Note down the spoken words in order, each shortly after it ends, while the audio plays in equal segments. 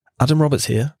Adam Roberts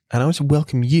here, and I want to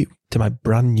welcome you to my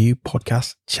brand new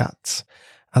podcast, Chats.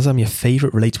 As I'm your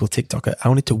favourite relatable TikToker, I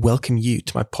wanted to welcome you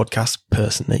to my podcast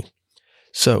personally.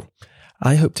 So,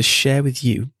 I hope to share with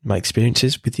you my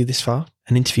experiences with you this far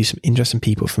and interview some interesting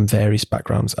people from various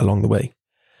backgrounds along the way.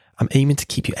 I'm aiming to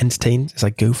keep you entertained as I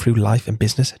go through life and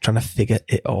business, trying to figure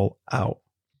it all out.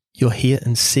 You'll hear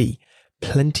and see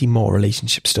plenty more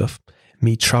relationship stuff,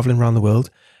 me travelling around the world,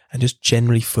 and just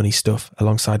generally funny stuff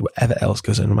alongside whatever else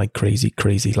goes on in my crazy,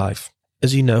 crazy life.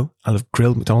 As you know, I love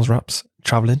grilled McDonald's wraps,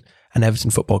 travelling, and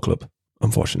Everton Football Club,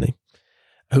 unfortunately.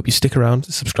 I hope you stick around,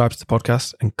 subscribe to the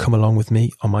podcast, and come along with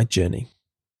me on my journey.